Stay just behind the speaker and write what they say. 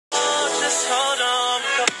Hey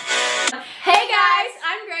guys,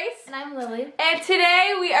 I'm Grace. And I'm Lily. And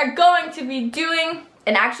today we are going to be doing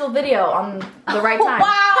an actual video on the right time.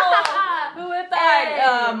 Wow! Who would have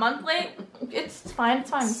thought? A month late? It's fine, it's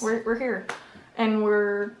fine. We're here. And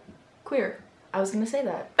we're queer. I was gonna say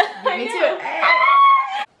that. Me too.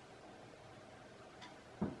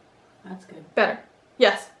 That's good. Better.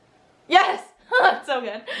 Yes. Yes! That's so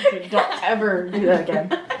good. Okay, don't ever do that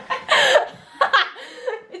again.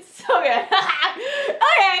 It's so good.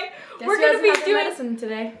 Okay. We're gonna be doing medicine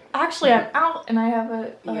today. Actually, I'm out and I have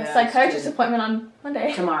a psychiatrist appointment on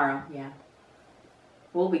Monday. Tomorrow, yeah.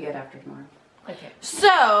 We'll be good after tomorrow. Okay.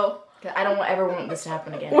 So I don't ever want this to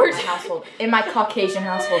happen again. We're in my household, in my Caucasian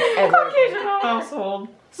household, ever. Caucasian household.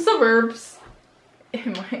 Suburbs.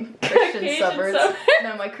 In my Christian suburbs.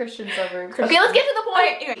 No, my Christian suburbs. Okay, let's get to the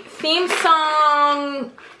point. Anyway, theme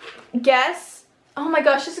song guess. Oh my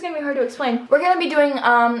gosh, this is gonna be hard to explain. We're gonna be doing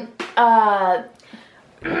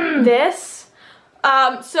this.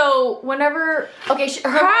 So whenever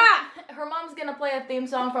her mom's gonna play a theme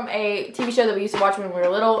song from a TV show that we used to watch when we were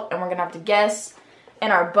little, and we're gonna have to guess.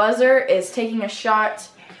 And our buzzer is taking a shot.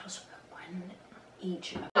 One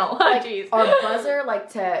each. Oh, Like, jeez. our buzzer, like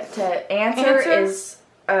to answer is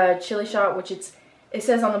a chili shot, which it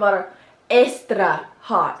says on the bottom, extra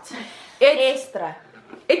hot. It's Extra.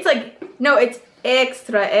 it's like no, it's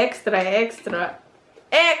extra.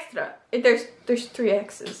 There's 3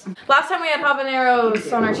 X's. Last time we had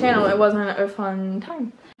habaneros on our channel, it wasn't a fun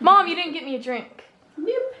time. Mom, you didn't get me a drink.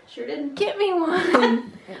 Nope, sure didn't. Get me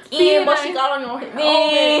one. Yeah, but she got on your helmet.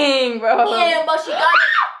 Dang, bro. Yeah, but she got it.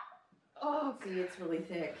 Oh, see, it's really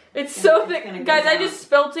thick. It's so It's thick. gonna go Guys, I down. just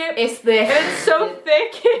spilt it. It's thick. And it's so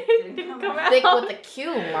thick it didn't come out. Thick with the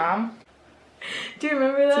Q, Mom. Do you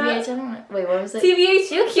remember that? TBH, I don't know. Wait, what was it?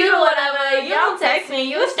 TBH, you cute or whatever. You don't text me,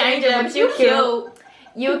 you a stranger, but you cute.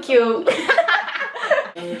 You cute. I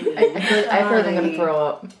feel like I'm gonna throw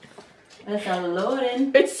up. That's all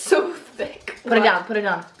loading. It's so thick. Put it down, put it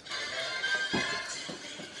down.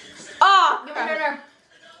 Oh! Give me her.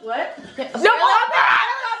 What? No! No!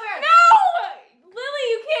 Lily,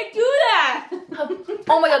 you can't do that!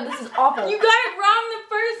 Oh my god, this is awful. You got it wrong the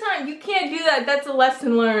first time. You can't do that. That's a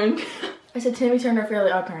lesson learned. I said Timmy Turner,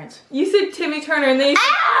 Fairly Odd Parents. You said Timmy Turner and then you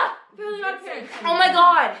said Fairly Odd Parents. Oh my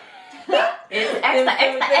god. It's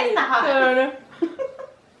extra hot. No.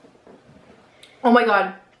 Oh my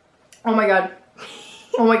god. Oh my god.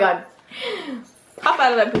 Oh my god. Hop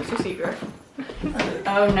out of that picture secret.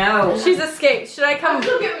 Oh no. She's escaped. Should I come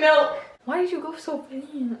get milk? Why did you go so fast?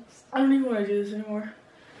 I don't even want to do this anymore.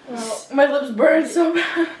 Well, My lips burn so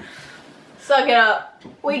bad. suck it up.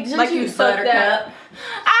 Wait, didn't Like you you sucked that. Buttercup.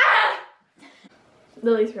 Ah!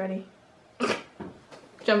 Lily's ready.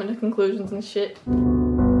 Jumping to conclusions and shit.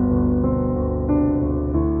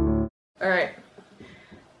 Alright.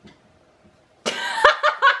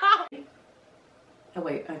 Oh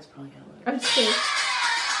wait, it's probably got I'm just kidding.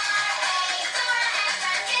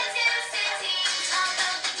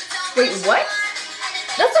 Wait, what?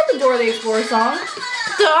 That's not the Dora the Explorer song.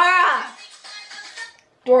 Dora!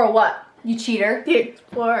 Dora what? You cheater. The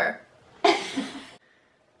Explorer. Oh,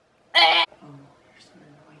 here's an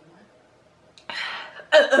annoying one.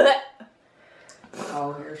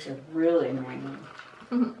 Oh, here's a really annoying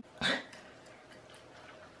one.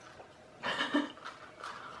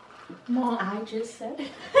 Mom. I just said it.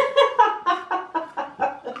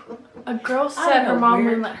 A girl I said don't her know, mom weird.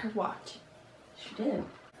 wouldn't let her watch. She did.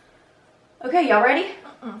 Okay, y'all ready?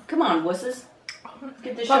 Come on, wusses.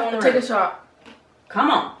 Get this show on the Take a road. shot. Come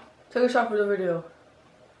on. Take a shot for the video.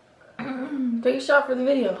 Take a shot for the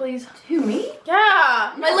video, please. Who, me?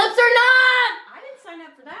 Yeah! My lips are not! I didn't sign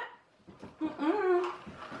up for that. Mm-mm.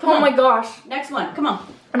 Oh my gosh. Next one, come on.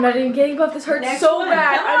 I'm not even kidding, but this hurts Next so one.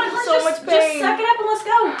 bad. Come I'm on, in let's so just, much Just pain. suck it up and let's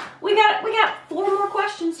go. We got 4 more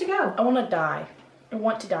questions to go. I want to die. I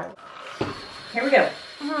want to die. Here we go.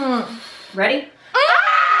 Ready?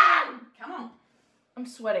 Ah! Come on. I'm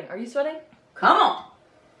sweating. Are you sweating? Come on.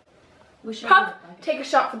 Wish I Pop. could- Take a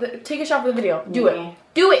shot for the video. Do Yeah. it.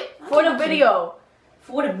 Do it I for don't the want to. video.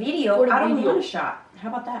 For the video, For the I don't video. want a shot. How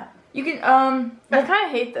about that? You can I kind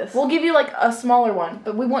of hate this. we'll give you like a smaller one,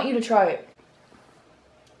 but we want you to try it.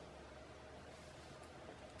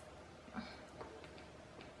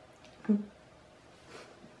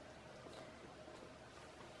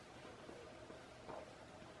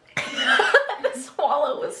 The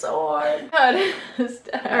swallow was so hard.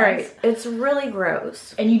 Alright, it's really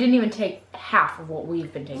gross. And you didn't even take half of what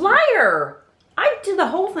we've been taking. Liar! I did the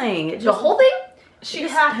whole thing. It just, The whole thing? She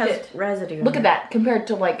just hacked has it. residue. Look at that compared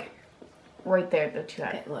to like right there, the two.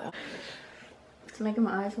 It's making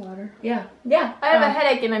my eyes water. Yeah. Yeah. I have a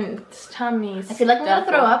headache and it's tummy. I feel like I'm gonna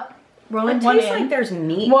throw up. Rolling It one tastes in. like there's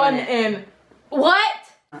meat One in it. in. What?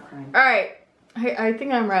 Not crying. Alright. I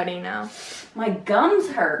think I'm ready now. My gums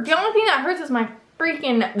hurt. The only thing that hurts is my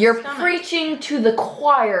freaking You're stomach. preaching to the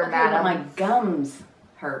choir, Okay, but madam. my gums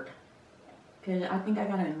hurt. Cause I think I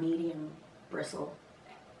got a medium bristle.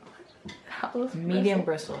 Medium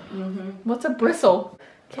bristle. What's a bristle?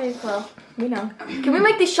 Okay, well, we know. Can we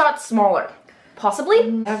make these shots smaller?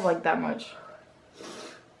 Possibly? I have like that much.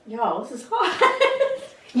 Y'all, this is hot.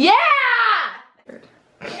 Yeah!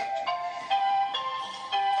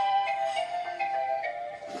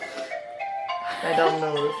 I don't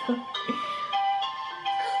know this.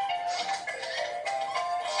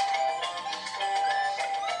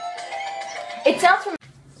 It sounds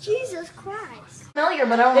Jesus Christ. familiar,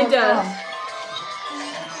 but I don't know. It does.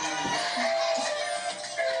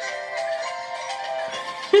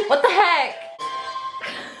 What the heck?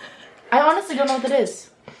 I honestly don't know what that is.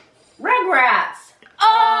 Rugrats.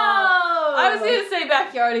 Oh! I was gonna say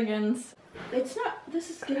backyardigans. It's not. This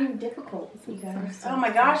is getting difficult, you guys. Oh my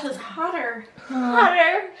gosh, it's hotter.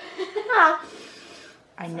 Hotter.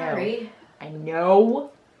 I know. Sorry. I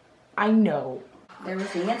know. I know. There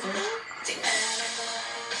was the answer.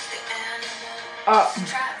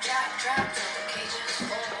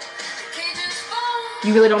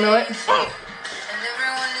 You really don't know it?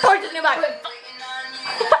 Or just new back.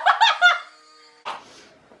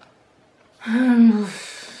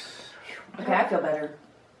 Okay, I feel better.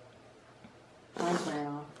 Mine's wearing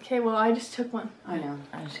off. Okay, well, I just took one. I know.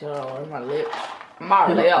 I just got it all over my lips.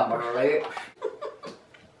 My lips.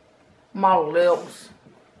 My lips.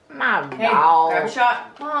 My Hey, dog. grab a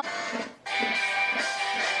shot.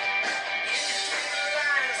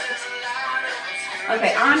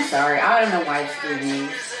 Okay, I'm sorry. I don't know why it's doing these.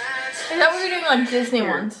 Is that what you're doing like Disney Here.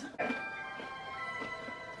 ones?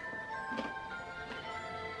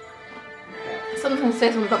 Someone's gonna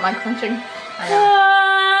say something about my crunching.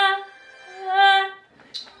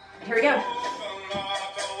 Here we go.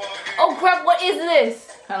 Oh crap, what is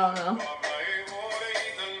this? I don't know.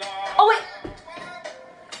 Oh wait.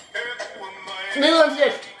 Lilo and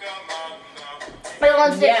Stitch. Lilo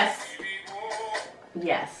and Stitch. Yes.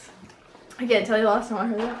 Yes. I can't tell you the last time I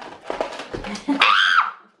heard that.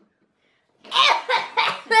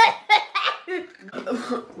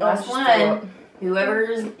 Last one.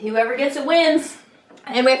 Whoever gets it wins.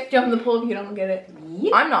 And we have to jump in the pool if you don't get it.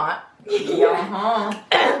 Yeah. I'm not. Uh-huh.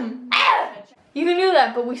 You can do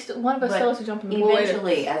that, but one of us But still has to jump in the pool later.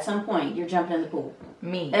 Eventually, at some point, you're jumping in the pool.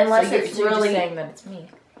 Me. Unless so it's you're just really- saying that it's me.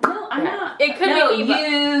 No, I'm not. It could no, be me, but-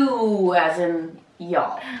 you, as in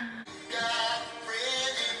y'all.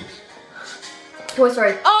 Toy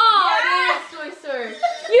Story. Oh, it is Toy Story.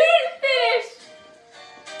 You didn't finish.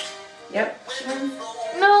 Yep.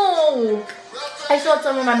 No. I still had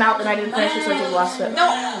some in my mouth and I didn't finish it, so I took the last bit. No,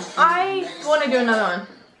 I want to do another one.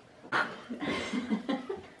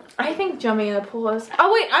 I think jumping in the pool is...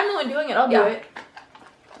 Oh wait, I'm the one doing it. I'll do Yeah. it.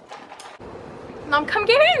 Mom, come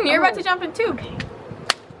get in. You're about to jump in too.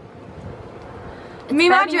 Me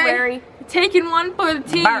and Audrey February. taking one for the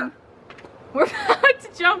team. Burr. We're about to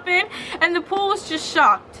jump in, and the pool was just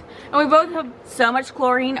shocked. And we both have... So much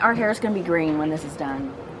chlorine, our hair is going to be green when this is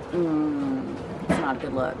done. It's not a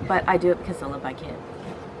good look. But I do it because I love my kid.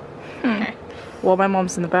 Okay. Well, my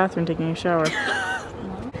mom's in the bathroom taking a shower.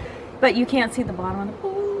 But you can't see the bottom of the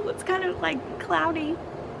pool. It's kind of like cloudy.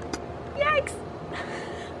 Yikes.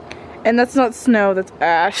 And that's not snow, that's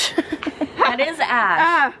ash. That is ash.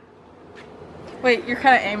 Ah. Wait, you're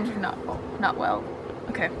kind of aimed not well.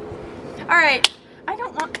 Okay. All right. I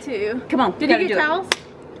don't want to. Come on. Did you get towels?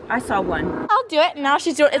 I saw one. I'll do it. Now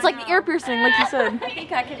she's doing. It's like the ear piercing, like you said. I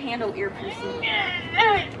think I could handle ear piercing.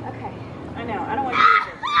 Okay. I know. I don't want to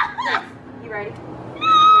use it. You ready?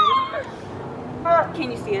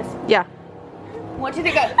 Can you see us? Yeah. What did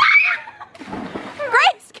it go?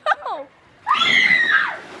 Grace, go!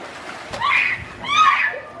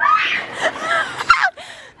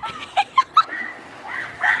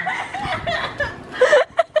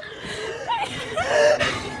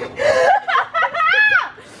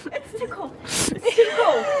 It's too cold. It's too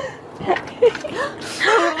cold.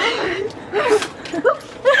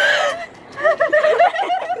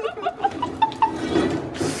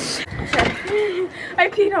 I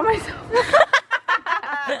peed on myself.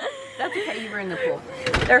 That's okay. You were in the pool.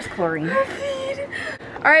 There's chlorine.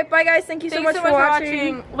 All right, bye guys. Thank you so Thanks much for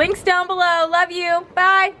watching. Links down below. Love you.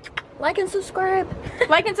 Bye. Like and subscribe.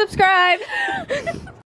 Like and subscribe.